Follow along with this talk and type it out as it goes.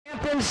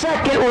in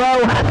second row,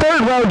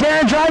 third row,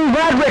 Darren Dryden,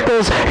 Brad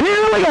Rickles.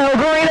 Here we go,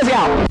 green is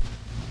out.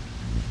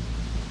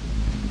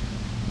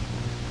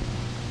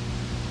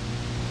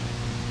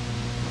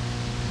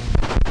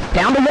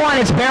 Down to one,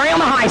 it's Barry on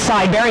the high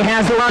side. Barry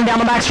has the run down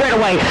the back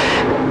straightaway.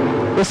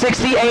 The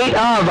 68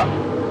 of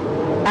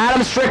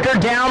Adam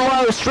Stricker down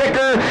low.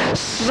 Stricker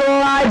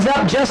slides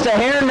up just a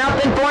hair,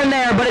 nothing for him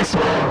there, but it's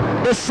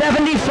the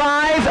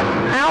 75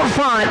 out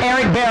front.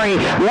 Eric Berry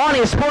won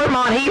his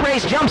Sportmod heat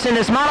race, jumps in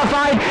this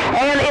modified,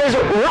 and is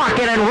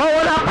rocking and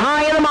rolling up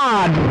high in the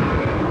mod.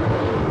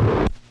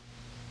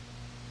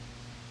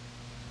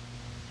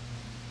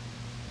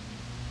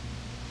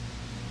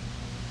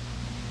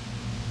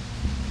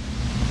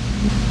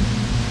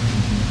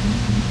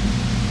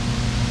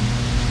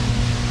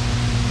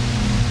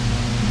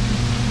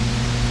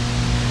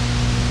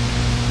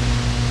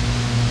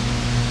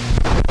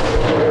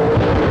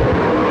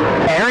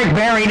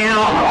 Barry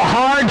now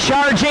hard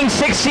charging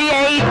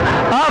 68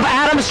 of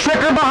Adam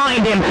Stricker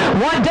behind him.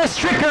 What does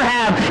Stricker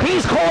have?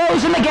 He's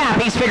closing the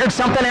gap. He's figured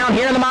something out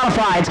here in the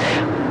modifieds.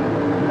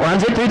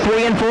 Runs it through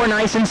 3 and 4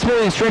 nice and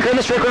smooth. Stricker and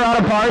the Stricker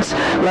Auto Parts.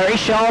 Larry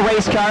Shaw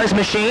Race Cars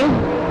machine.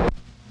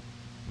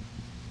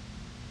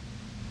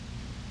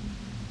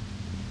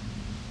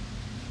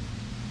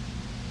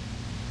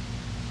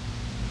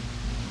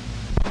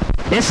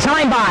 This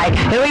time by,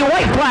 it'll be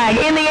white flag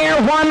in the air,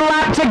 1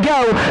 lap to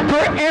go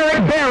for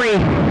Eric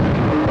Berry.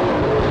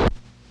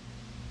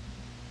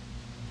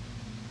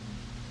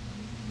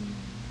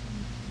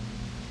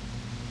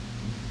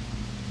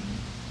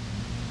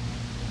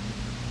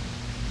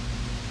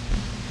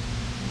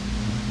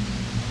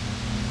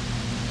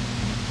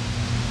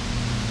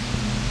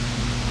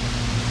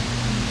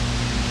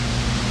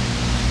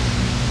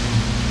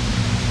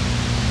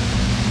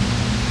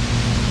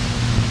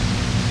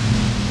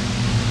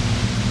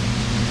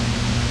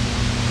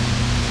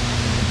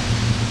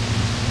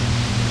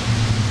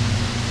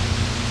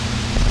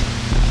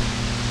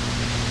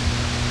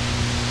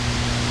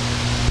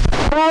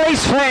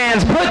 Race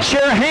fans, put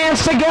your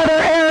hands together.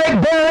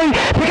 Eric Berry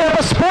picking up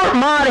a Sport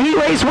Mod heat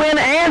race win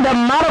and a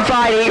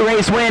modified heat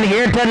race win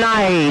here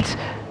tonight.